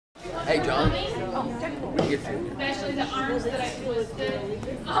Hey, for John. coming, especially the arms that I twisted.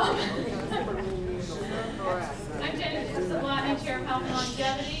 I'm Jenny Sablat, Chair of Health and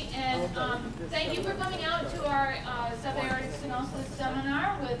Longevity, and thank you for coming out to our subaortic stenosis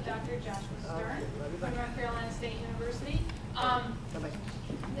seminar with Dr. Joshua Stern from North Carolina State University.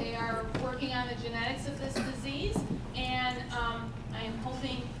 They are working on the genetics of this disease, and I am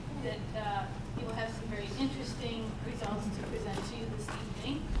hoping that you will have some very interesting results to present to you this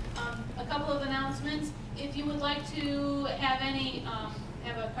evening. A couple of announcements. If you would like to have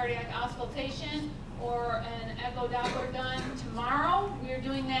have a cardiac auscultation or an echo Doppler done tomorrow, we are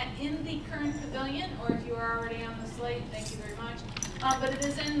doing that in the current pavilion, or if you are already on the slate, thank you very much. But it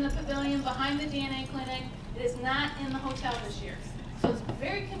is in the pavilion behind the DNA clinic. It is not in the hotel this year. So it's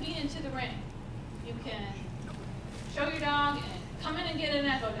very convenient to the ring. You can show your dog and come in and get an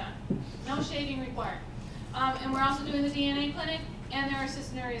echo done. No shaving required. And we're also doing the DNA clinic, and there are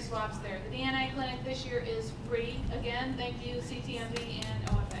cystinuria swabs there. The DNA clinic this year is free. Again, thank you, CTMV and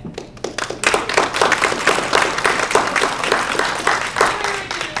OFA.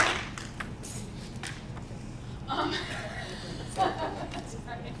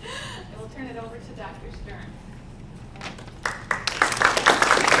 Sorry. I will turn it over to Dr. Stern.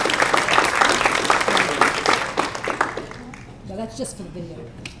 No, that's just for the video.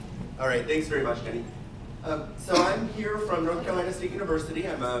 All right, thanks very much, Jenny. So I'm here from North Carolina State University.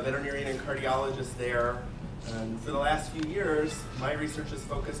 I'm a veterinarian and cardiologist there. For the last few years, my research has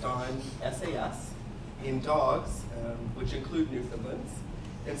focused on SAS in dogs, which include Newfoundlands.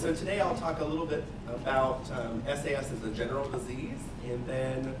 And so today I'll talk a little bit about SAS as a general disease, and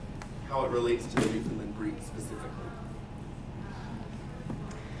then how it relates to the Newfoundland breed specifically.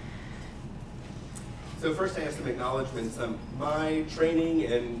 So first I have some acknowledgments. My training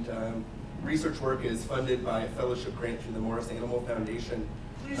and research work is funded by a fellowship grant through the Morris Animal Foundation.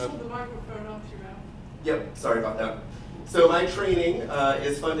 Please hold the microphone up to your mouth. Yep, sorry about that. So my training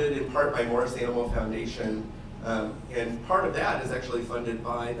is funded in part by Morris Animal Foundation, and part of that is actually funded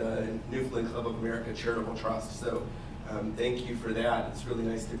by the Newfoundland Club of America Charitable Trust. So thank you for that. It's really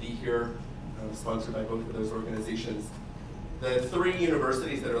nice to be here, sponsored by both of those organizations. The three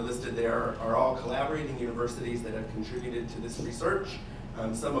universities that are listed there are all collaborating universities that have contributed to this research,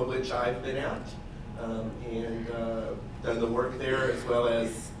 some of which I've been at and done the work there, as well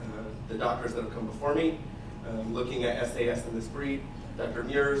as the doctors that have come before me, looking at SAS in this breed. Dr.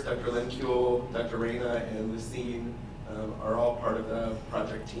 Mears, Dr. Lenkule, Dr. Reyna, and Lucine are all part of the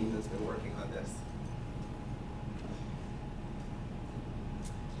project team that's been working on this.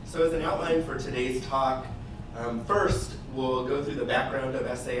 So as an outline for today's talk, first we'll go through the background of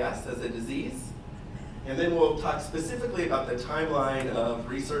SAS as a disease, and then we'll talk specifically about the timeline of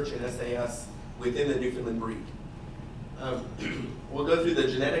research in SAS within the Newfoundland breed. We'll go through the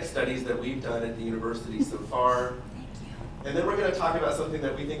genetic studies that we've done at the university so far. And then we're going to talk about something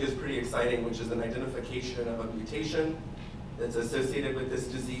that we think is pretty exciting, which is an identification of a mutation that's associated with this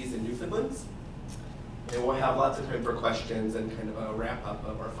disease in Newfoundlands. And we'll have lots of time for questions and kind of a wrap-up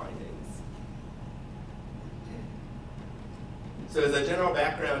of our findings. So as a general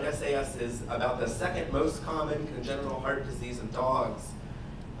background, SAS is about the second most common congenital heart disease of dogs.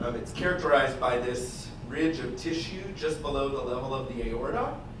 It's characterized by this ridge of tissue just below the level of the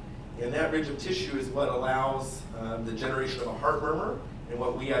aorta. And that ridge of tissue is what allows the generation of a heart murmur and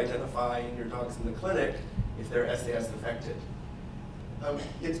what we identify in your dogs in the clinic if they're SAS affected.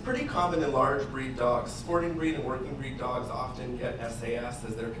 It's pretty common in large breed dogs. Sporting breed and working breed dogs often get SAS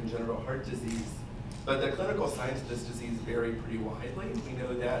as their congenital heart disease. But the clinical signs of this disease vary pretty widely. We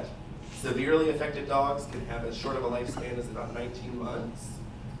know that severely affected dogs can have as short of a lifespan as about 19 months,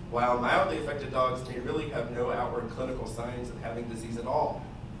 while mildly affected dogs may really have no outward clinical signs of having disease at all.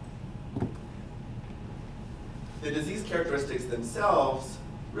 The disease characteristics themselves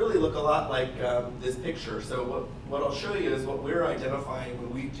really look a lot like this picture. So what I'll show you is what we're identifying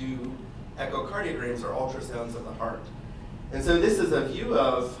when we do echocardiograms or ultrasounds of the heart. And so this is a view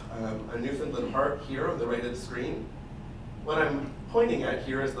of a Newfoundland heart here on the right of the screen. What I'm pointing at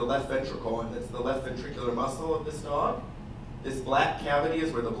here is the left ventricle, and it's the left ventricular muscle of this dog. This black cavity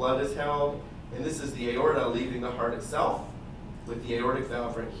is where the blood is held, and this is the aorta leaving the heart itself, with the aortic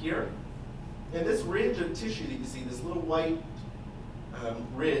valve right here. And this ridge of tissue that you see, this little white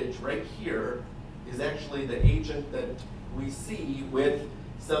ridge right here, is actually the agent that we see with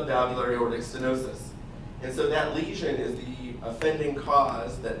subvalvular aortic stenosis. And so that lesion is the offending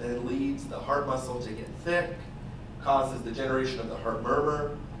cause that then leads the heart muscle to get thick, causes the generation of the heart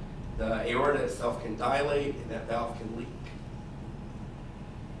murmur, the aorta itself can dilate, and that valve can leak.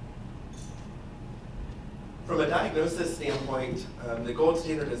 From a diagnosis standpoint, the gold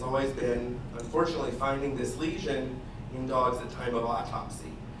standard has always been, unfortunately, finding this lesion in dogs at time of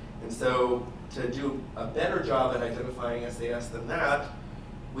autopsy. And so to do a better job at identifying SAS than that,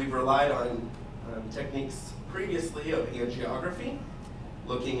 we've relied on techniques previously of angiography,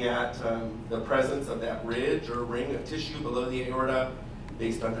 looking at the presence of that ridge or ring of tissue below the aorta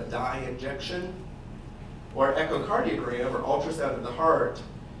based on a dye injection. Or echocardiogram, or ultrasound of the heart,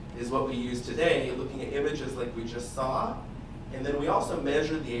 is what we use today, looking at images like we just saw. And then we also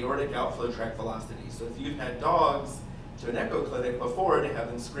measure the aortic outflow tract velocity. So if you've had dogs to an echo clinic before to have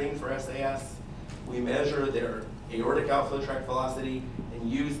them screened for SAS, we measure their aortic outflow tract velocity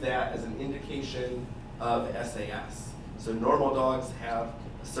and use that as an indication of SAS. So normal dogs have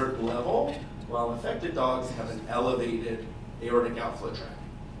a certain level, while affected dogs have an elevated aortic outflow tract.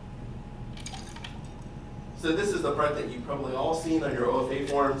 So this is the part that you've probably all seen on your OFA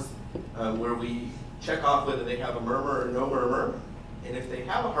forms, where we check off whether they have a murmur or no murmur. And if they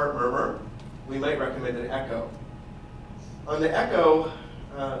have a heart murmur, we might recommend an echo. On the echo,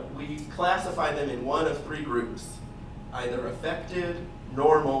 we classify them in one of three groups, either affected,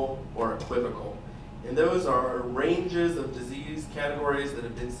 normal, or equivocal. And those are ranges of disease categories that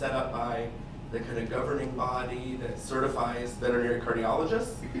have been set up by the kind of governing body that certifies veterinary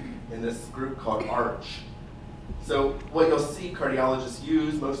cardiologists in this group called ARCH. So what you'll see cardiologists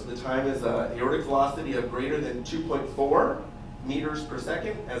use most of the time is an aortic velocity of greater than 2.4 meters per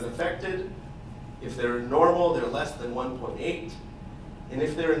second as affected. If they're normal, they're less than 1.8. And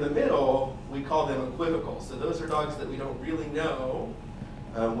if they're in the middle, we call them equivocal. So those are dogs that we don't really know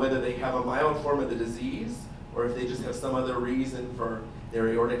whether they have a mild form of the disease or if they just have some other reason for their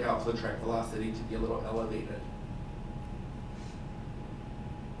aortic outflow tract velocity to be a little elevated.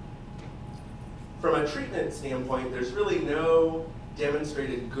 From a treatment standpoint, there's really no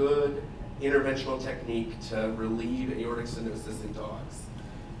demonstrated good interventional technique to relieve aortic stenosis in dogs.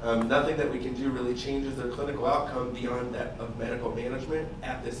 Nothing that we can do really changes their clinical outcome beyond that of medical management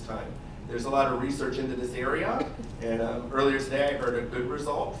at this time. There's a lot of research into this area, and earlier today I heard a good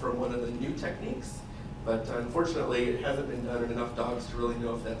result from one of the new techniques, but unfortunately it hasn't been done in enough dogs to really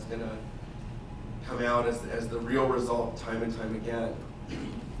know if that's going to come out as the real result time and time again.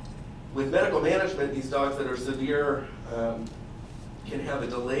 With medical management, these dogs that are severe can have a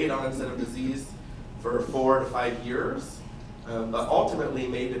delayed onset of disease for 4 to 5 years, but ultimately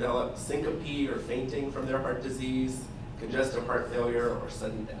may develop syncope or fainting from their heart disease, congestive heart failure, or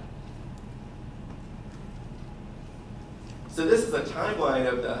sudden death. So this is a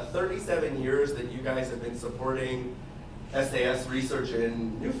timeline of the 37 years that you guys have been supporting SAS research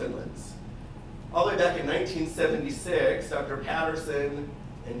in Newfoundland. All the way back in 1976, Dr. Patterson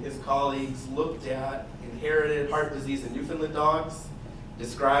and his colleagues looked at inherited heart disease in Newfoundland dogs,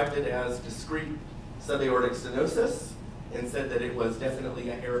 described it as discrete subaortic stenosis, and said that it was definitely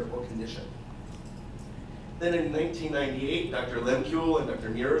a heritable condition. Then in 1998, Dr. Lemkuhl and Dr.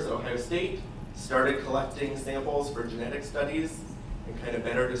 Mears at Ohio State started collecting samples for genetic studies and kind of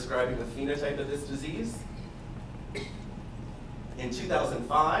better describing the phenotype of this disease. In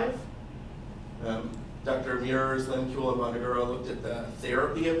 2005, Dr. Mears, Lemkuhl, and Monteguro looked at the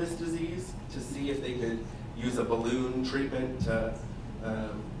therapy of this disease to see if they could use a balloon treatment to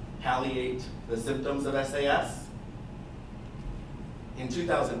palliate the symptoms of SAS. In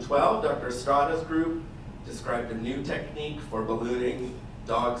 2012, Dr. Estrada's group described a new technique for ballooning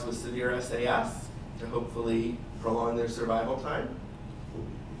dogs with severe SAS to hopefully prolong their survival time.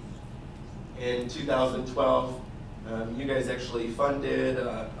 In 2012, you guys actually funded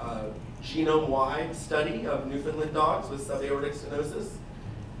a genome-wide study of Newfoundland dogs with subaortic stenosis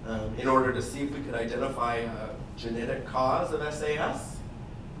in order to see if we could identify a genetic cause of SAS.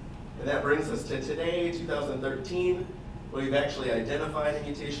 And that brings us to today, 2013, where we've actually identified a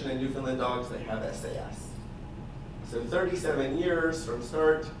mutation in Newfoundland dogs that have SAS. So 37 years from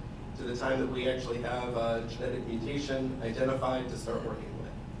start to the time that we actually have a genetic mutation identified to start working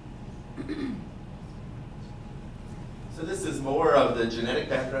with. So this is more of the genetic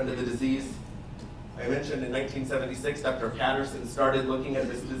background of the disease. I mentioned in 1976, Dr. Patterson started looking at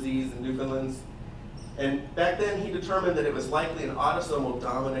this disease in Newfoundlands. And back then, he determined that it was likely an autosomal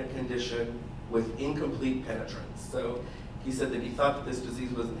dominant condition with incomplete penetrance. So he said that he thought that this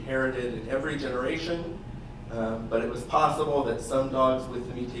disease was inherited in every generation, but it was possible that some dogs with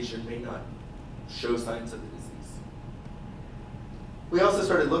the mutation may not show signs of the disease. We also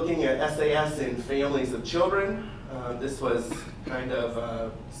started looking at SAS in families of children. This was kind of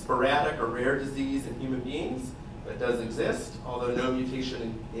a sporadic or rare disease in human beings, but does exist, although no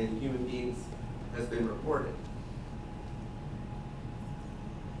mutation in human beings has been reported.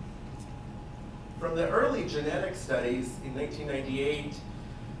 from the early genetic studies in 1998,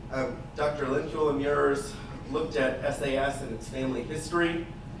 Dr. Lenkul and Muirs looked at SAS and its family history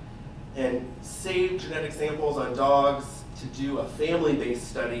and saved genetic samples on dogs to do a family-based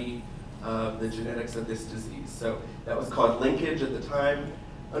study of the genetics of this disease. So that was called linkage at the time.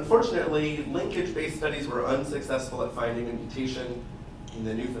 Unfortunately, linkage-based studies were unsuccessful at finding a mutation in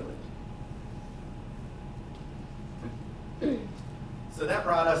the Newfoundland. So that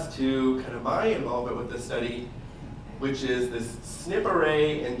brought us to kind of my involvement with this study, which is this SNP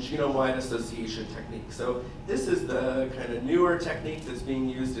array and genome-wide association technique. So this is the kind of newer technique that's being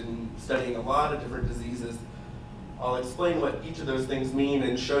used in studying a lot of different diseases. I'll explain what each of those things mean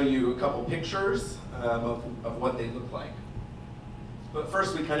and show you a couple pictures of what they look like. But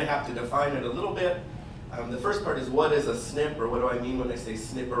first we kind of have to define it a little bit. The first part is, what is a SNP, or what do I mean when I say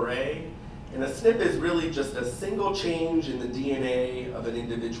SNP array? And a SNP is really just a single change in the DNA of an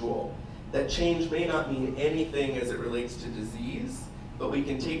individual. That change may not mean anything as it relates to disease, but we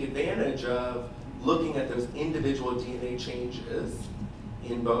can take advantage of looking at those individual DNA changes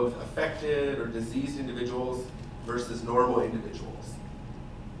in both affected or diseased individuals versus normal individuals.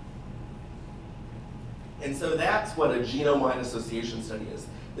 And so that's what a genome-wide association study is.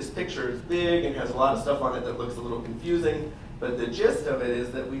 This picture is big and has a lot of stuff on it that looks a little confusing, but the gist of it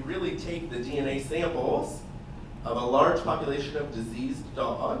is that we really take the DNA samples of a large population of diseased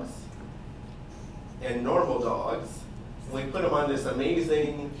dogs and normal dogs, and we put them on this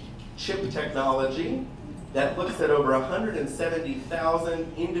amazing chip technology that looks at over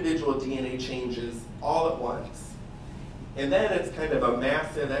 170,000 individual DNA changes all at once. And then it's kind of a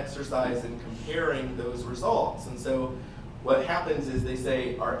massive exercise in comparing those results. And so what happens is they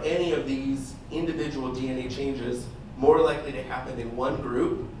say, are any of these individual DNA changes more likely to happen in one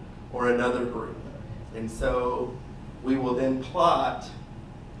group or another group? And so we will then plot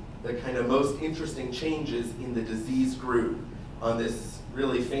the kind of most interesting changes in the disease group on this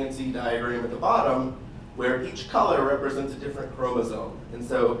really fancy diagram at the bottom, where each color represents a different chromosome. And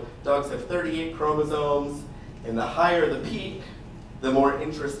so dogs have 38 chromosomes, and the higher the peak, the more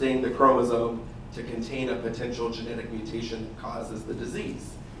interesting the chromosome to contain a potential genetic mutation that causes the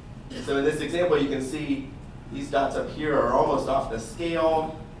disease. So in this example, you can see these dots up here are almost off the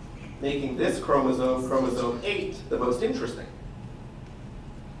scale, making this chromosome, chromosome 8, the most interesting.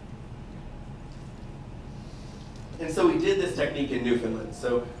 And so we did this technique in Newfoundland.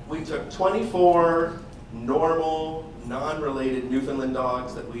 So we took 24 normal, non-related Newfoundland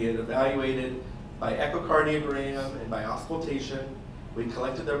dogs that we had evaluated by echocardiogram and by auscultation. We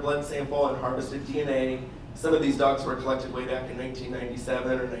collected their blood sample and harvested DNA. Some of these dogs were collected way back in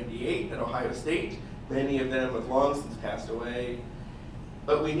 1997 or 98 at Ohio State. Many of them have long since passed away.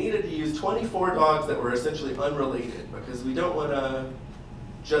 But we needed to use 24 dogs that were essentially unrelated, because we don't want to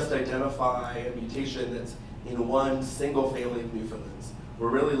just identify a mutation that's in one single family of Newfoundlands. We're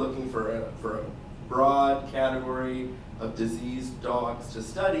really looking for a broad category of diseased dogs to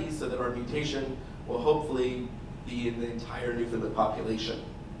study so that our mutation will hopefully be in the entire Newfoundland population.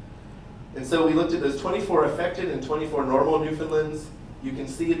 And so we looked at those 24 affected and 24 normal Newfoundlands. You can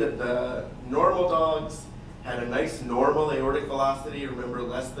see that the normal dogs had a nice normal aortic velocity. Remember,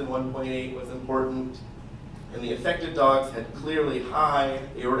 less than 1.8 was important. And the affected dogs had clearly high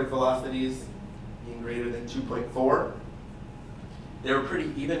aortic velocities, being greater than 2.4. They were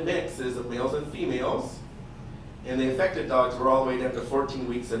pretty even mixes of males and females. And the affected dogs were all the way down to 14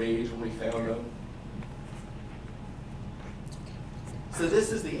 weeks of age when we found them. So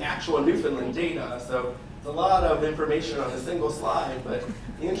this is the actual Newfoundland data. So it's a lot of information on a single slide, but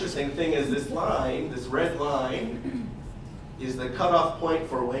the interesting thing is this line, this red line, is the cutoff point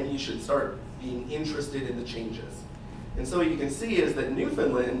for when you should start being interested in the changes. And so what you can see is that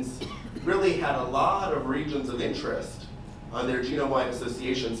Newfoundlands really had a lot of regions of interest on their genome-wide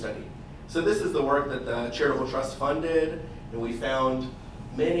association study. So this is the work that the Charitable Trust funded, and we found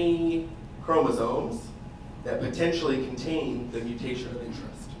many chromosomes that potentially contain the mutation of interest.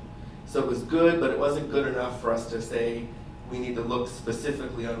 So it was good, but it wasn't good enough for us to say we need to look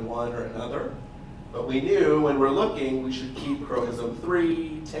specifically on one or another. But we knew when we're looking, we should keep chromosome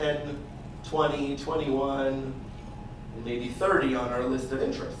 3, 10, 20, 21, and maybe 30 on our list of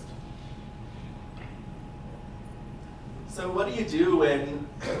interest. So what do you do when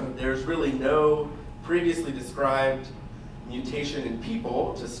there's really no previously described mutation in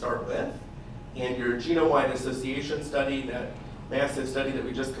people to start with, and your genome-wide association study, that massive study that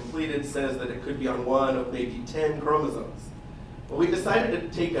we just completed, says that it could be on one of maybe 10 chromosomes? Well, we decided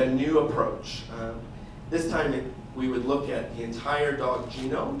to take a new approach. This time we would look at the entire dog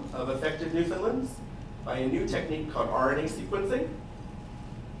genome of affected Newfoundlands by a new technique called RNA sequencing.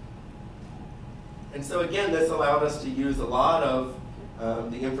 And so again, this allowed us to use a lot of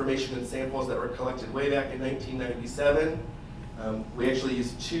the information and samples that were collected way back in 1997. We actually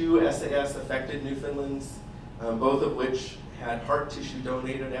used 2 SAS-affected Newfoundlands, both of which had heart tissue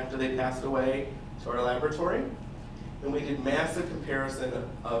donated after they passed away to our laboratory. And we did massive comparison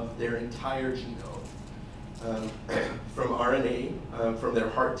of their entire genome from RNA, from their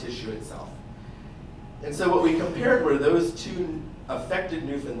heart tissue itself. And so what we compared were those 2 affected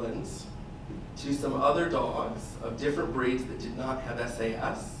Newfoundlands to some other dogs of different breeds that did not have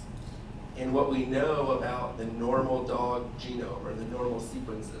SAS, and what we know about the normal dog genome, or the normal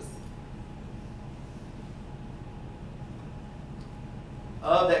sequences.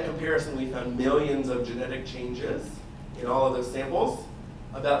 Of that comparison, we found millions of genetic changes in all of those samples,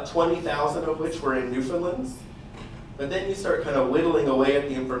 about 20,000 of which were in Newfoundlands. But then you start kind of whittling away at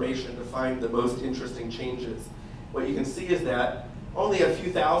the information to find the most interesting changes. What you can see is that only a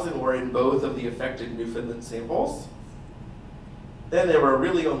few thousand were in both of the affected Newfoundland samples. Then there were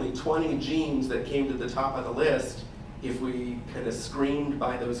really only 20 genes that came to the top of the list if we kind of screened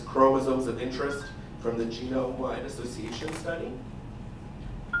by those chromosomes of interest from the genome-wide association study.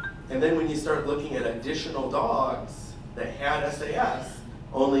 And then when you start looking at additional dogs that had SAS,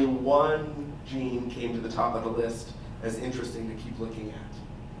 only 1 gene came to the top of the list as interesting to keep looking at.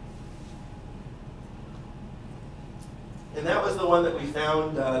 And that was the one that we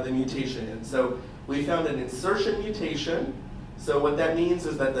found the mutation in. So we found an insertion mutation. So what that means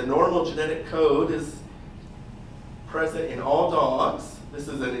is that the normal genetic code is present in all dogs. This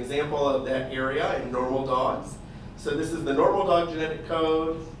is an example of that area in normal dogs. So this is the normal dog genetic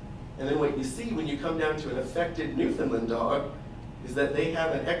code. And then what you see when you come down to an affected Newfoundland dog is that they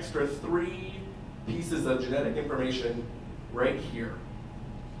have an extra 3 pieces of genetic information right here.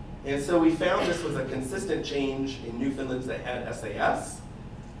 And so we found this was a consistent change in Newfoundlands that had SAS.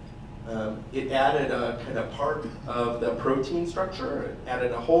 It added a kind of part of the protein structure, it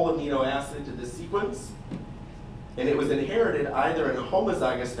added a whole amino acid to the sequence, and it was inherited either in a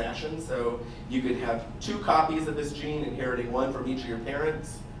homozygous fashion, so you could have 2 copies of this gene inheriting 1 from each of your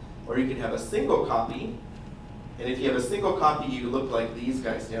parents, or you could have a single copy, and if you have a single copy, you look like these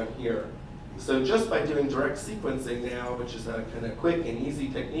guys down here. So just by doing direct sequencing now, which is a kind of quick and easy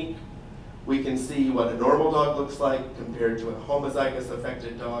technique, we can see what a normal dog looks like compared to a homozygous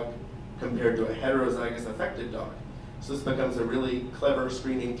affected dog, compared to a heterozygous affected dog. So this becomes a really clever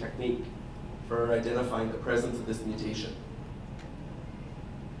screening technique for identifying the presence of this mutation.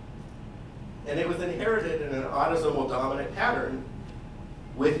 And it was inherited in an autosomal dominant pattern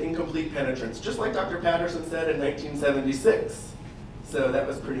with incomplete penetrance, just like Dr. Patterson said in 1976. So that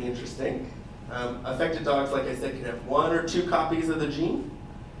was pretty interesting. Affected dogs, like I said, can have 1 or 2 copies of the gene,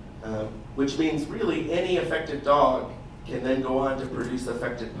 which means really any affected dog can then go on to produce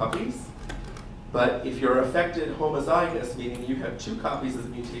affected puppies. But if you're affected homozygous, meaning you have 2 copies of the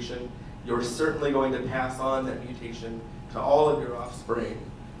mutation, you're certainly going to pass on that mutation to all of your offspring.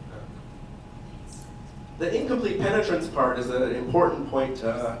 The incomplete penetrance part is an important point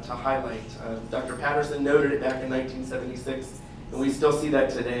to highlight. Dr. Patterson noted it back in 1976, and we still see that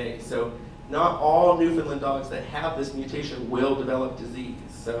today. So not all Newfoundland dogs that have this mutation will develop disease.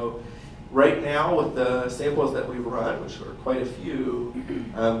 So right now, with the samples that we've run, which are quite a few,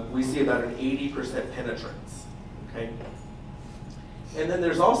 we see about an 80% penetrance, okay? And then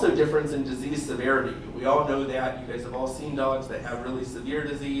there's also difference in disease severity. We all know that. You guys have all seen dogs that have really severe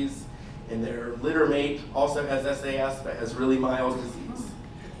disease, and their litter mate also has SAS but has really mild disease.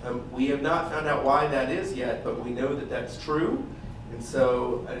 We have not found out why that is yet, but we know that that's true. And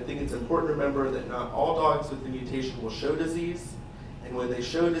so I think it's important to remember that not all dogs with the mutation will show disease. And when they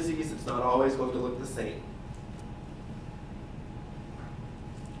show disease, it's not always going to look the same.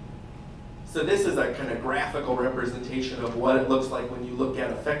 So this is a kind of graphical representation of what it looks like when you look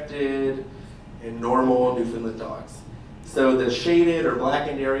at affected and normal Newfoundland dogs. So the shaded or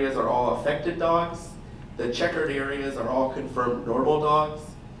blackened areas are all affected dogs. The checkered areas are all confirmed normal dogs.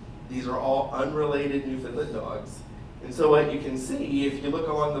 These are all unrelated Newfoundland dogs. And so what you can see, if you look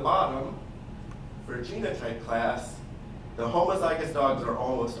along the bottom, for genotype class, the homozygous dogs are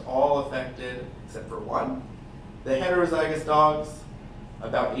almost all affected, except for 1. The heterozygous dogs,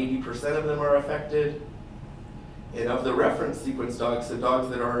 about 80% of them are affected. And of the reference sequence dogs, so dogs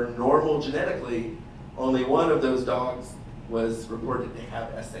that are normal genetically, only 1 of those dogs was reported to have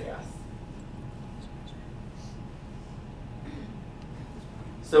SAS.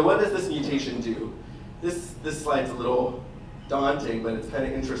 So what does this mutation do? This slide's a little daunting, but it's kind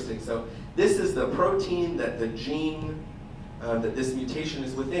of interesting. So this is the protein that the gene that this mutation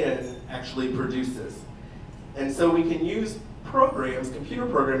is within actually produces. And so we can use programs, computer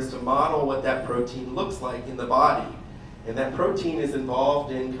programs, to model what that protein looks like in the body. And that protein is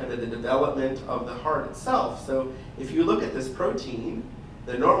involved in kind of the development of the heart itself. So if you look at this protein,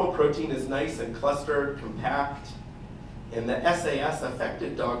 the normal protein is nice and clustered, compact, and the SAS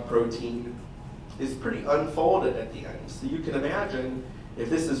affected dog protein is pretty unfolded at the end. So you can imagine if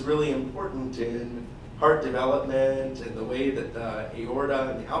this is really important in heart development and the way that the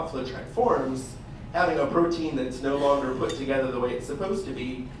aorta and the outflow tract forms, having a protein that's no longer put together the way it's supposed to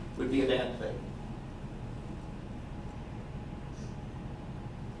be would be a bad thing.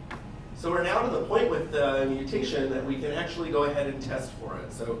 So we're now to the point with the mutation that we can actually go ahead and test for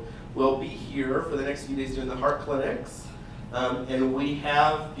it. So we'll be here for the next few days doing the heart clinics. And we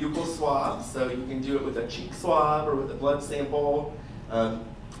have buccal swabs, so you can do it with a cheek swab or with a blood sample.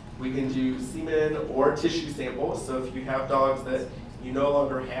 We can do semen or tissue samples, so if you have dogs that you no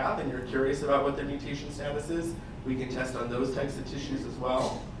longer have and you're curious about what their mutation status is, we can test on those types of tissues as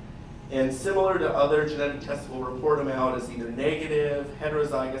well. And similar to other genetic tests, we'll report them out as either negative,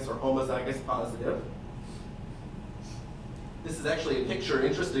 heterozygous, or homozygous positive. This is actually a picture,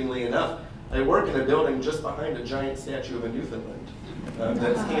 interestingly enough. I work in a building just behind a giant statue of a Newfoundland.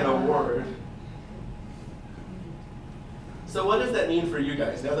 That's Hannah Ward. So what does that mean for you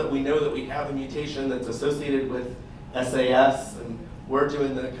guys? Now that we know that we have a mutation that's associated with SAS, and we're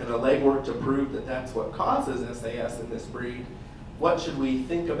doing the kind of legwork to prove that that's what causes SAS in this breed, what should we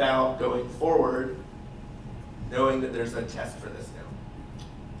think about going forward, knowing that there's a test for this now?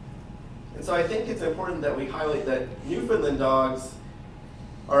 And so I think it's important that we highlight that Newfoundland dogs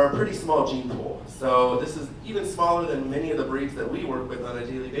are a pretty small gene pool. So this is even smaller than many of the breeds that we work with on a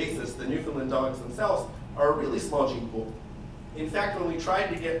daily basis. The Newfoundland dogs themselves are a really small gene pool. In fact, when we tried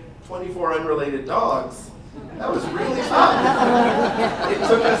to get 24 unrelated dogs, that was really tough. It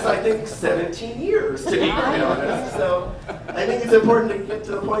took us, I think, 17 years, to be quite honest. So I think it's important to get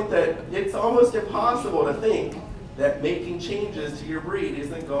to the point that it's almost impossible to think that making changes to your breed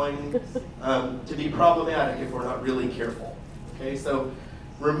isn't going to be problematic if we're not really careful. Okay, so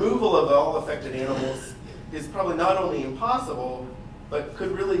removal of all affected animals is probably not only impossible, but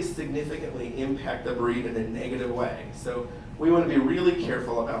could really significantly impact the breed in a negative way. So we want to be really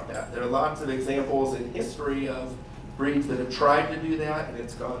careful about that. There are lots of examples in history of breeds that have tried to do that and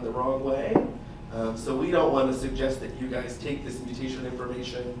it's gone the wrong way. So we don't want to suggest that you guys take this mutation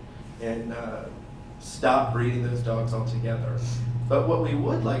information and stop breeding those dogs altogether. But what we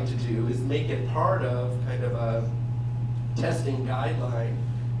would like to do is make it part of kind of a testing guideline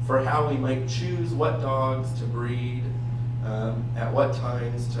for how we might choose what dogs to breed at what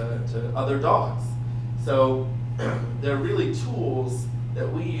times to other dogs. So they're really tools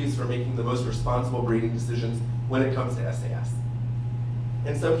that we use for making the most responsible breeding decisions when it comes to SAS.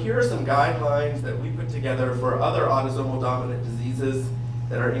 And so here are some guidelines that we put together for other autosomal dominant diseases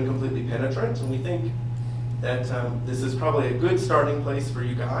that are incompletely penetrant, and we think that this is probably a good starting place for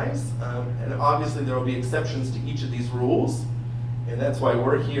you guys. And obviously there will be exceptions to each of these rules, and that's why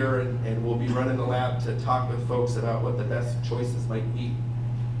we're here, and we'll be running the lab to talk with folks about what the best choices might be.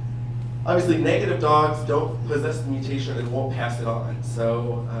 Obviously, negative dogs don't possess the mutation and won't pass it on.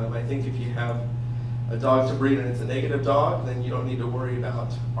 So I think if you have a dog to breed and it's a negative dog, then you don't need to worry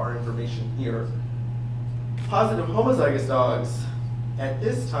about our information here. Positive homozygous dogs, at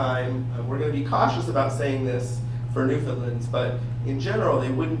this time, we're going to be cautious about saying this for Newfoundlands, but in general, they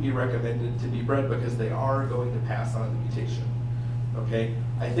wouldn't be recommended to be bred because they are going to pass on the mutation. Okay,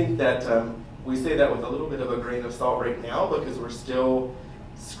 I think that we say that with a little bit of a grain of salt right now because we're still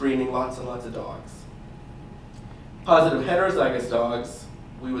screening lots and lots of dogs. Positive heterozygous dogs,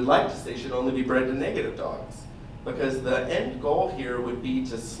 we would like to say should only be bred to negative dogs because the end goal here would be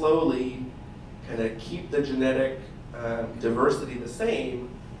to slowly kind of keep the genetic diversity the same,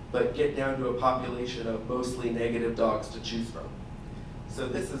 but get down to a population of mostly negative dogs to choose from. So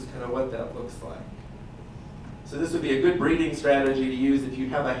this is kind of what that looks like. So this would be a good breeding strategy to use if you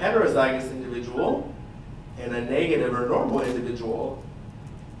have a heterozygous individual and a negative or normal individual.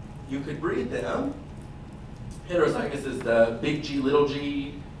 You could breed them. Heterozygous is the big G, little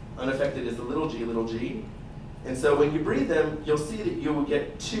g. Unaffected is the little g. And so when you breed them, you'll see that you will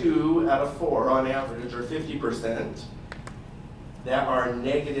get 2 out of 4 on average, or 50%, that are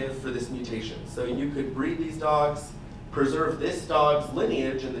negative for this mutation. So you could breed these dogs, preserve this dog's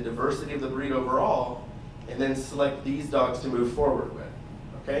lineage and the diversity of the breed overall, and then select these dogs to move forward with,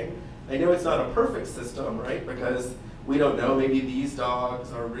 okay? I know it's not a perfect system, right? Because we don't know, maybe these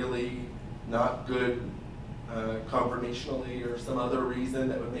dogs are really not good conformationally or some other reason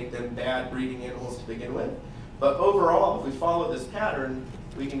that would make them bad breeding animals to begin with. But overall, if we follow this pattern,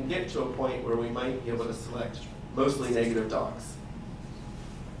 we can get to a point where we might be able to select mostly negative dogs.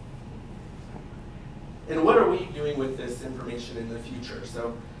 And what are we doing with this information in the future?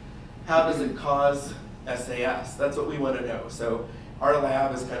 So how does it cause SAS? That's what we want to know. So our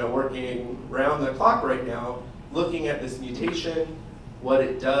lab is kind of working round the clock right now, looking at this mutation, what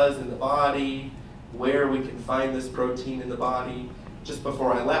it does in the body, where we can find this protein in the body. Just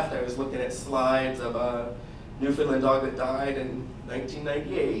before I left, I was looking at slides of a Newfoundland dog that died in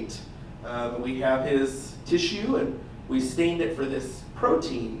 1998. We have his tissue, and we stained it for this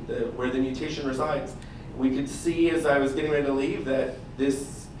protein where the mutation resides. We could see as I was getting ready to leave that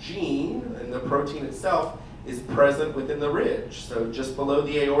this gene and the protein itself is present within the ridge. So just below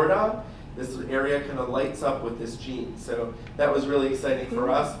the aorta, this area kind of lights up with this gene. So that was really exciting for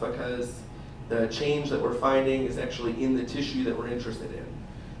us because the change that we're finding is actually in the tissue that we're interested in.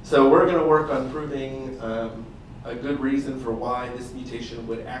 So we're going to work on proving a good reason for why this mutation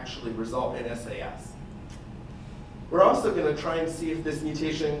would actually result in SAS. We're also going to try and see if this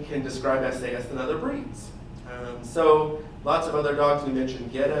mutation can describe SAS in other breeds. So lots of other dogs we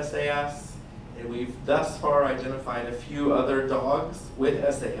mentioned get SAS, and we've thus far identified a few other dogs with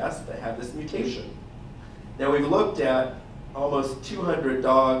SAS that have this mutation. Now we've looked at almost 200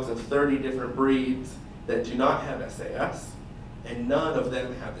 dogs of 30 different breeds that do not have SAS, and none of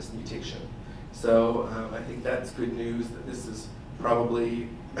them have this mutation. So I think that's good news that this is probably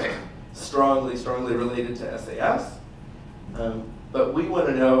strongly related to SAS. But we want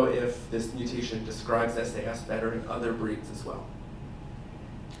to know if this mutation describes SAS better in other breeds as well.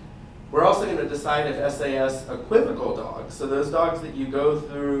 We're also going to decide if SAS equivocal dogs, so those dogs that you go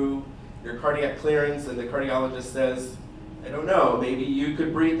through your cardiac clearance and the cardiologist says, I don't know, maybe you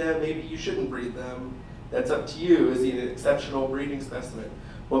could breed them, maybe you shouldn't breed them. That's up to you. Is he an exceptional breeding specimen?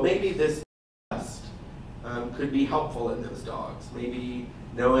 Well, maybe this test could be helpful in those dogs. Maybe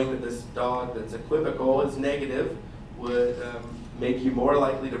knowing that this dog that's equivocal is negative would make you more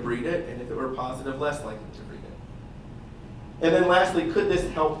likely to breed it, and if it were positive, less likely to breed it. And then lastly, could this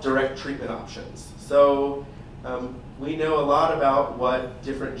help direct treatment options? So we know a lot about what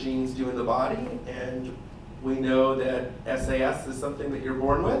different genes do in the body, and we know that SAS is something that you're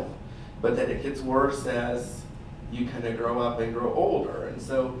born with, but that it gets worse as you kind of grow up and grow older. And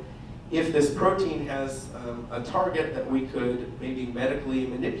so if this protein has a target that we could maybe medically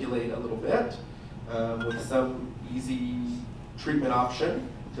manipulate a little bit with some easy treatment option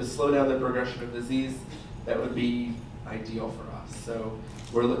to slow down the progression of disease, that would be ideal for us. So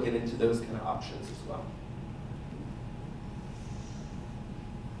we're looking into those kind of options as well.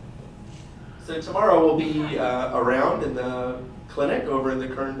 So tomorrow we'll be around in the clinic over in the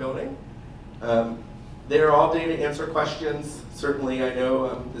Kern building. They're all day to answer questions. Certainly I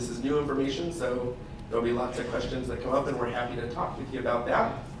know this is new information, so there'll be lots of questions that come up, and we're happy to talk with you about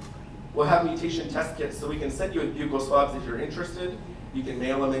that. We'll have mutation test kits, so we can send you buccal swabs if you're interested. You can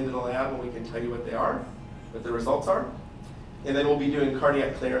mail them into the lab, and we can tell you what they are, what the results are. And then we'll be doing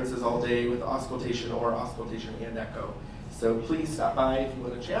cardiac clearances all day with auscultation or auscultation and echo. So please stop by if you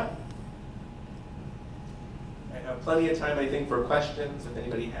want to chat. I have plenty of time, I think, for questions if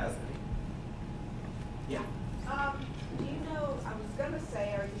anybody has any. Yeah? Do you know, I was going to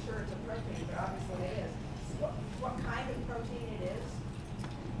say, are you sure it's a protein, but obviously it is. What kind of protein it is?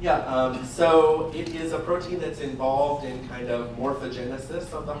 Yeah, so it is a protein that's involved in kind of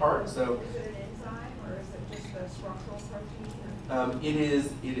morphogenesis of the heart. So is it an enzyme, or is it just a structural protein?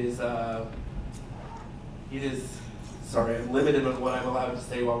 It is, sorry, I'm limited on what I'm allowed to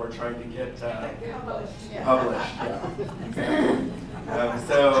say while we're trying to get Published. published. Yeah.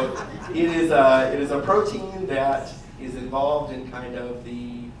 So it is a protein that is involved in kind of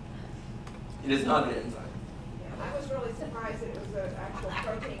it is not an enzyme. Yeah, I was really surprised that it was an actual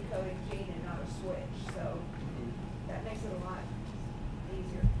protein coding gene and not a switch, so that makes it a lot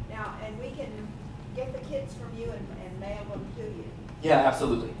easier. Now, and we can get the kits from you and mail them to you. Yeah,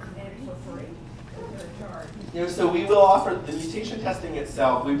 absolutely. And for free. Is there a charge? You know, so we will offer the mutation testing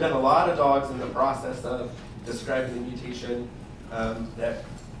itself. We've done a lot of dogs in the process of describing the mutation, that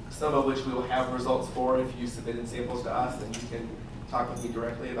some of which we will have results for if you submitted samples to us, and you can talk with me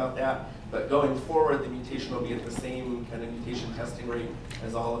directly about that. But going forward, the mutation will be at the same kind of mutation testing rate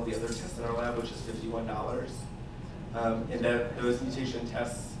as all of the other tests in our lab, which is $51. And that those mutation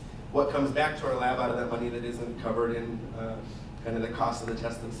tests, what comes back to our lab out of that money that isn't covered in kind of the cost of the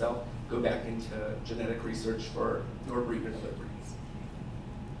test themselves, go back into genetic research for your breed and other breeds.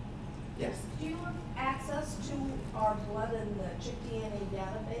 Yes? Do you have access to our blood and the chick DNA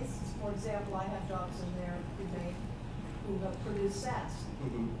database? For example, I have dogs in there who have produced SAS.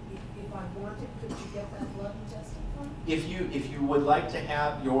 Mm-hmm. If I wanted, could you get that blood and test it for me? If you would like to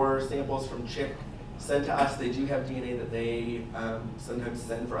have your samples from chick sent to us. They do have DNA that they sometimes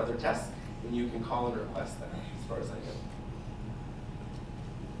send for other tests, and you can call and request that, as far as I know.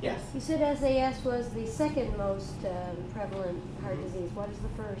 Yes? You said SAS was the second most prevalent heart disease. What is the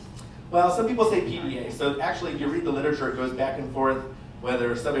first? Well, some people say PDA. So actually, if you read the literature, it goes back and forth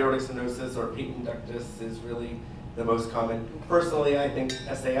whether subaortic stenosis or patent ductus is really the most common. Personally, I think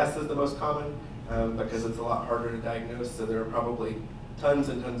SAS is the most common because it's a lot harder to diagnose. So there are probably tons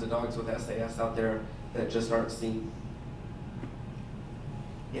and tons of dogs with SAS out there that just aren't seen.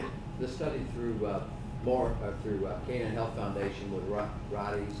 Yeah. The study through Canine Health Foundation with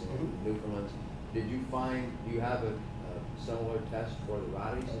Rotties and Newfoundlands, do you have a similar test for the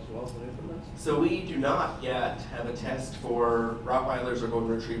Rotties as well as the Newfoundlands? So we do not yet have a test for Rottweilers or Golden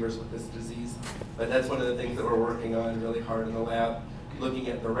Retrievers with this disease, but that's one of the things that we're working on really hard in the lab, looking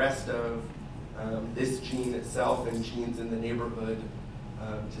at the rest of this gene itself and genes in the neighborhood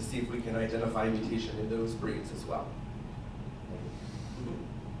to see if we can identify mutation in those breeds as well.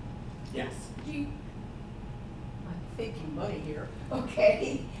 Yes? I'm thinking money here.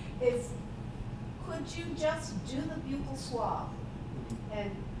 Okay, could you just do the buccal swab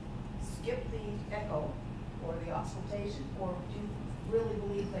and skip the echo or the auscultation, or do you really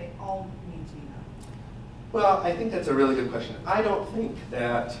believe they all need to be done? Well, I think that's a really good question. I don't think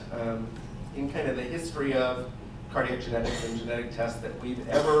that in kind of the history of cardiac genetics and genetic tests that we've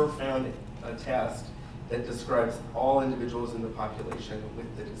ever found a test that describes all individuals in the population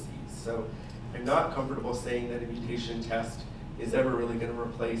with the disease. So I'm not comfortable saying that a mutation test is ever really going to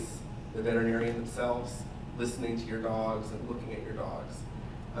replace the veterinarian themselves listening to your dogs and looking at your dogs.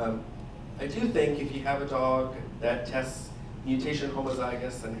 I do think if you have a dog that tests mutation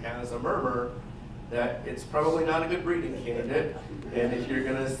homozygous and has a murmur, that it's probably not a good breeding candidate. And if you're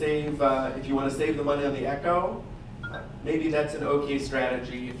going to save, if you want to save the money on the echo, maybe that's an okay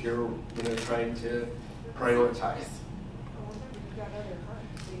strategy if you're trying to prioritize.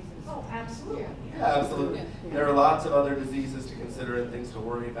 Oh, absolutely. Yeah, absolutely. There are lots of other diseases to consider and things to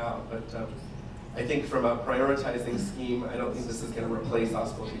worry about, but I think from a prioritizing scheme, I don't think this is going to replace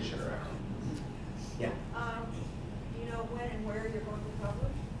auscultation or echo. Yeah. Do you know when and where you're going to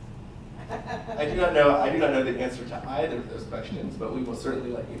publish? I do not know the answer to either of those questions, but we will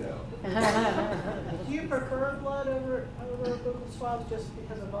certainly let you know. Do you prefer blood over buccal swabs just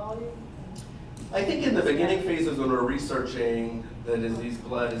because of volume? I think in the beginning phases when we're researching the disease,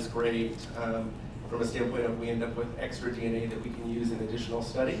 blood is great from a standpoint of we end up with extra DNA that we can use in additional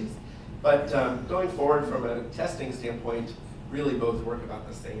studies. But going forward from a testing standpoint, really both work about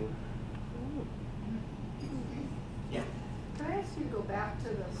the same. Yeah. Can I ask you to go back to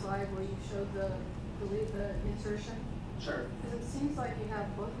the slide where you showed the insertion? Sure. Because it seems like you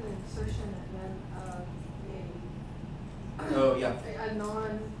have both an insertion and then Oh, yeah. a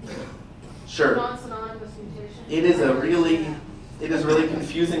Sure. non-synonymous mutation. It is a really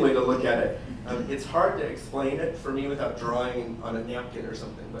confusing way to look at it. It's hard to explain it for me without drawing on a napkin or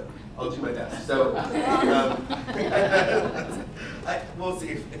something, but I'll do my best. So we'll see.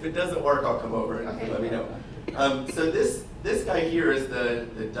 If it doesn't work, I'll come over and let me know. So this guy here is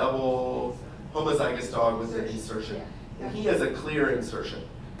the double homozygous dog with the insertion. And he has a clear insertion,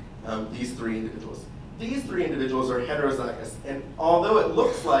 these three individuals. These three individuals are heterozygous. And although it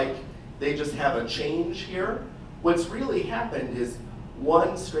looks like they just have a change here, what's really happened is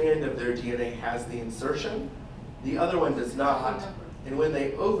one strand of their DNA has the insertion, the other one does not. And when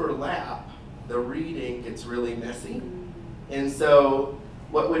they overlap, the reading gets really messy. And so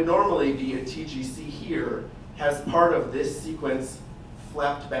what would normally be a TGC here has part of this sequence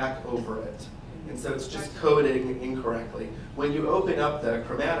flapped back over it. And so it's just coding incorrectly. When you open up the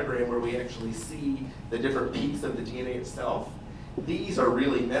chromatogram where we actually see the different peaks of the DNA itself, these are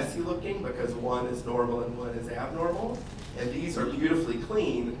really messy looking because one is normal and one is abnormal. And these are beautifully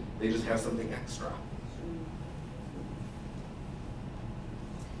clean, they just have something extra.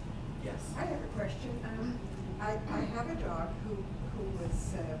 Yes? I have a question. I have a dog who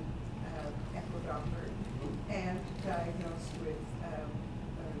was echo doctored and diagnosed with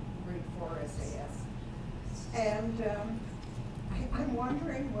grade 4 SAS. And I'm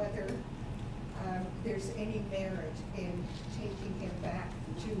wondering whether there's any merit in taking him back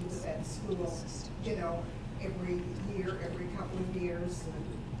to the vet school, every year, every couple of years,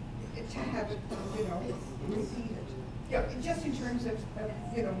 to have it, repeated. Yeah, just in terms of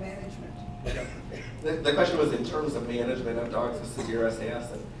management. The question was in terms of management of dogs with severe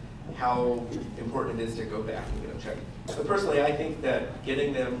SAS and how important it is to go back and check. But personally, I think that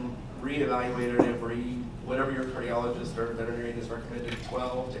getting them reevaluated every, whatever your cardiologist or veterinarian has recommended,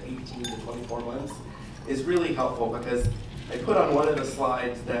 12 to 18 to 24 months, is really helpful because I put on one of the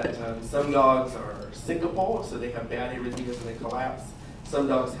slides that some dogs are syncopal, so they have bad arrhythmias and they collapse. Some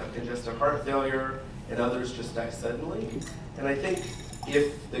dogs have congestive heart failure, and others just die suddenly. And I think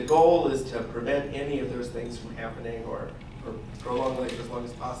if the goal is to prevent any of those things from happening or prolong life as long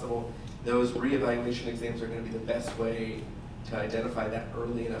as possible, those reevaluation exams are going to be the best way to identify that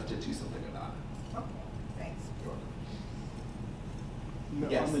early enough to do something about it. Okay, thanks.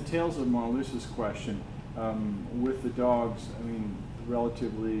 Yes. On the tails of Marlusa's question, with the dogs, I mean,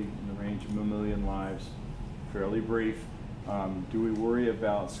 relatively in the range of 1 million lives, fairly brief. Do we worry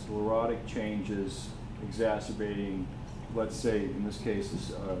about sclerotic changes exacerbating, let's say, in this case,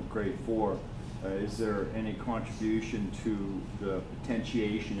 is grade 4? Is there any contribution to the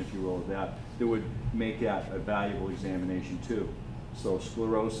potentiation, if you will, of that would make that a valuable examination too? So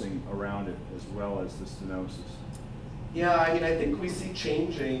sclerosing around it as well as the stenosis. Yeah, I mean, I think we see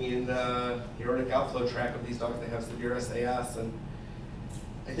changing in the aortic outflow tract of these dogs that have severe SAS, and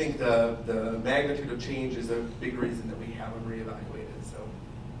I think the magnitude of change is a big reason that we have them reevaluated, so,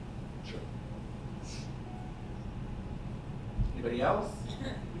 sure. Anybody else?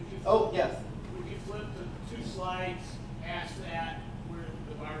 Oh, yes. Would you flip the 2 slides past that, where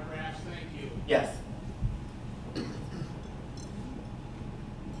the bar graphs? Thank you. Yes.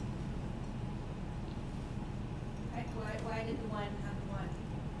 Why did the one have the one?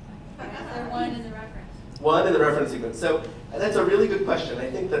 Is there one in the reference? One in the reference sequence. So that's a really good question. I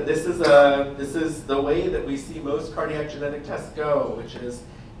think that this is the way that we see most cardiac genetic tests go, which is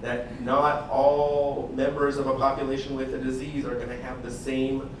that not all members of a population with a disease are going to have the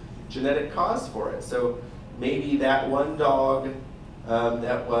same genetic cause for it. So maybe that one dog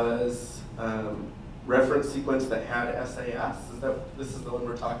that was reference sequence that had SAS, this is the one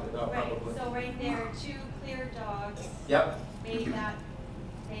we're talking about, Right. probably. So right there, 2 clear dogs. Yep.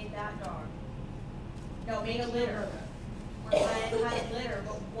 Made that dog. No, made a litter. Or had a litter,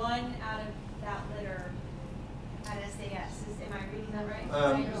 but one out of that litter had SAS. Am I reading that right?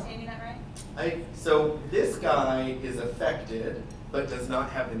 Am I understanding that right? So this guy is affected, but does not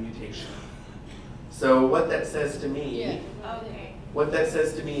have the mutation. So what that says to me, Okay. what that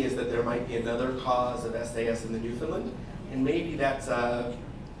says to me is that there might be another cause of SAS in the Newfoundland, and maybe that's a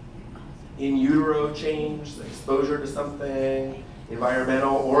in utero change, exposure to something,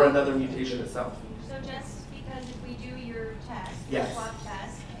 environmental, or another mutation itself. So just because if we do your test, Yes. your swab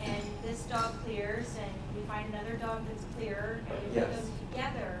test, and this dog clears, and we find another dog that's clear, and we put Yes. them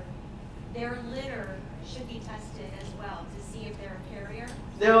together, their litter should be tested as well to see if they're a carrier?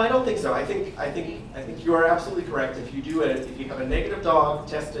 No, I don't think so. I think you are absolutely correct. If you have a negative dog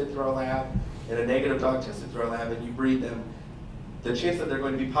tested through a lab and a negative dog tested through a lab, and you breed them, the chance that they're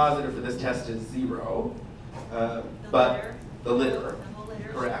going to be positive for this test is 0. But the litter,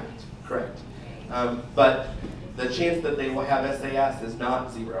 correct. But the chance that they will have SAS is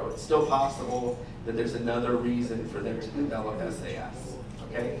not 0. It's still possible that there's another reason for them to develop SAS.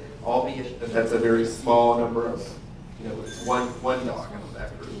 Okay, albeit that that's a very small number of, it's one dog of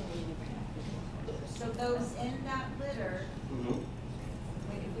that group. So those in that litter,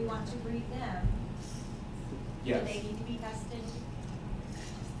 if we want to breed them, Yes. do they need to be tested?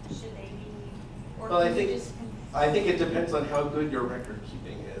 Should they be, or Well, can we just? I think it depends on how good your record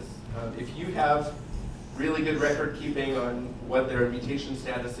keeping is. If you have really good record keeping on what their mutation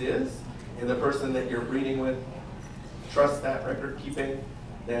status is, and the person that you're breeding with trusts that record keeping,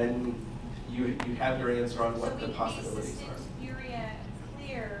 then you have your answer on what the possibilities So are. we urea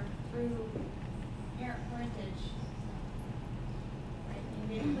clear through parent parentage, right?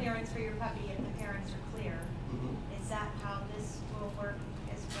 You get clearance for your puppy and the parents are clear. Is that how this will work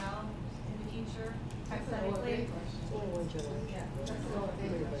as well in the future, hypothetically?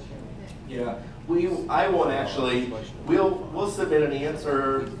 Yeah, I won't actually, we'll submit an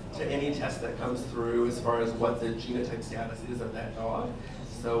answer to any test that comes through as far as what the genotype status is of that dog.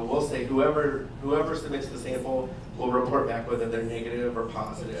 So we'll say whoever submits the sample will report back whether they're negative or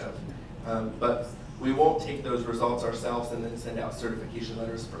positive. But we won't take those results ourselves and then send out certification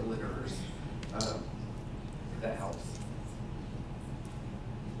letters for litters. If that helps.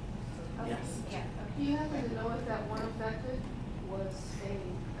 Yes. Yeah. Do you happen to know if that one affected was an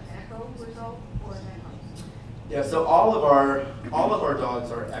echo result or an echo? Yeah, so all of our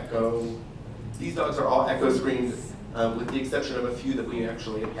dogs are echo. These dogs are all echo screened, with the exception of a few that we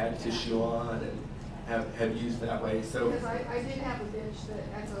actually have had tissue on and have used that way. So Because I did have a bitch that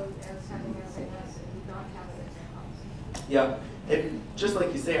echoed as having SAS and did not have it as echoes. yeah, and just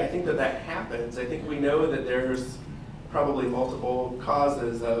like you say, I think that happens. I think we know that there's probably multiple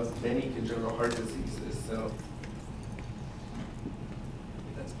causes of many congenital heart diseases. So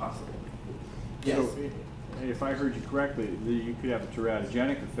that's possible. Yes. So if I heard you correctly, you could have a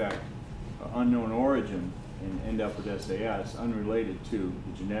teratogenic effect, unknown origin, and end up with SAS unrelated to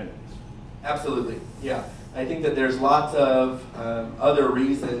the genetics. Absolutely, yeah. I think that there's lots of other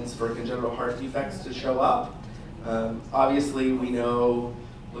reasons for congenital heart defects to show up. Obviously, we know,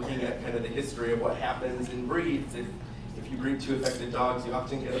 looking at kind of the history of what happens in breeds, if you breed 2 affected dogs, you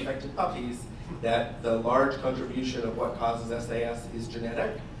often get affected puppies, that the large contribution of what causes SAS is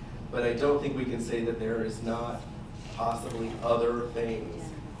genetic. But I don't think we can say that there is not possibly other things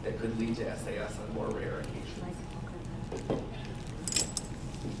that could lead to SAS on more rare occasions.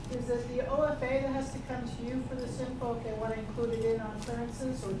 Is it the OFA that has to come to you for this info if they want to include it in on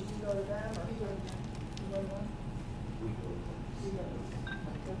clearances, or do you go to them, or you go to them? You go to them? You go to them.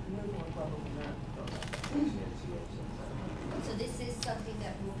 You're more probably not. So this is something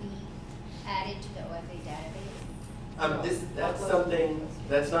that will be added to the OFA database? That's something,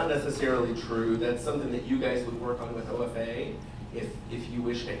 that's not necessarily true. That's something that you guys would work on with OFA if you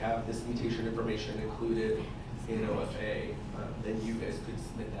wish to have this mutation information included in OFA, then you guys could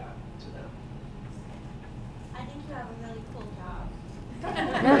submit that to them. I think you have a really cool job.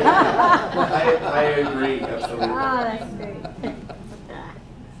 I agree, absolutely. Oh, that's great.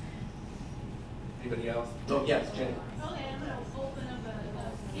 Anybody else? Oh, yes, Jenny. Okay, I'm gonna open up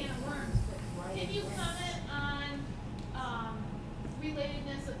a can of worms. Can you comment on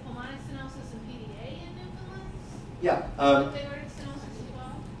relatedness of pulmonic stenosis and PDA in Newfoundland? Yeah. Aortic stenosis as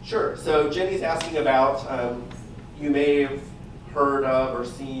well? Sure. So Jenny's asking about, you may have heard of or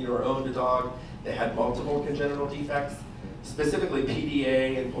seen or owned a dog that had multiple congenital defects. Specifically,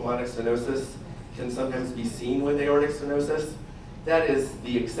 PDA and pulmonic stenosis can sometimes be seen with aortic stenosis. That is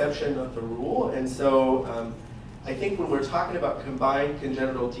the exception, not the rule. And so I think when we're talking about combined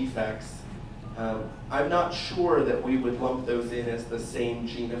congenital defects, I'm not sure that we would lump those in as the same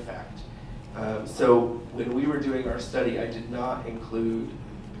gene effect. So when we were doing our study, I did not include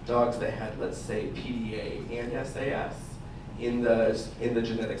dogs that had, let's say, PDA and SAS in the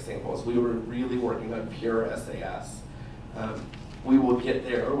genetic samples. We were really working on pure SAS. We will get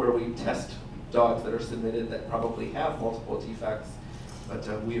there where we test dogs that are submitted that probably have multiple defects, but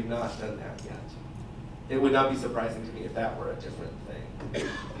we have not done that yet. It would not be surprising to me if that were a different thing.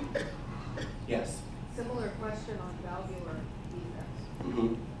 Yes? Similar question on valvular defects.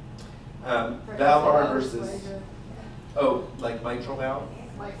 Mm-hmm. Valve versus, oh, like mitral valve?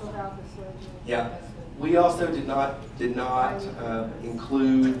 Mitral valve dysplasia. Yeah. We also did not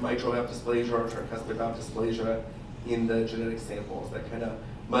include mitral valve dysplasia or tricuspid valve dysplasia in the genetic samples. That kind of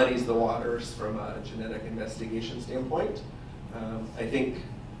muddies the waters from a genetic investigation standpoint. I think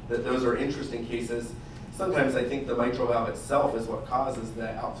that those are interesting cases. Sometimes I think the mitral valve itself is what causes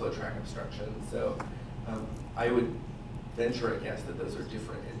the outflow tract obstruction. So I would venture a guess that those are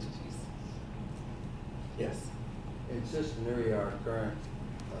different entities. Yes? In cystinuria, our current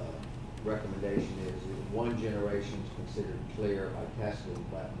recommendation is that 1 generation is considered clear by testing,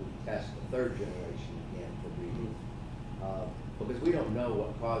 but we test the 3rd generation again for breeding. Because we don't know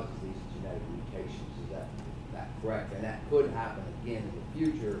what causes these genetic mutations. Is that correct? And that could happen again in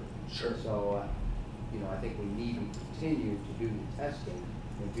the future. Sure. So, I think we need to continue to do the testing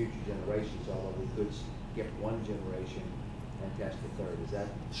in future generations, although we could skip 1 generation and test the 3rd. Is that?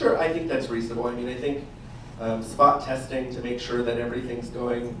 Sure, I think that's reasonable. I mean, I think spot testing to make sure that everything's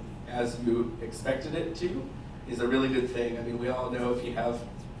going as you expected it to is a really good thing. I mean, we all know if you have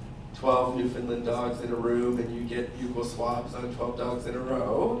 12 Newfoundland dogs in a room and you get buccal swabs on 12 dogs in a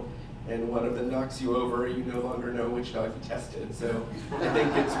row, and one of them knocks you over, you no longer know which dog you tested. So I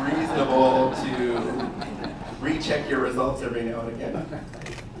think it's reasonable to recheck your results every now and again,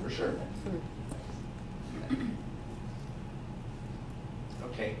 for sure.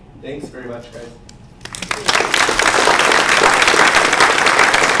 Okay, thanks very much, guys.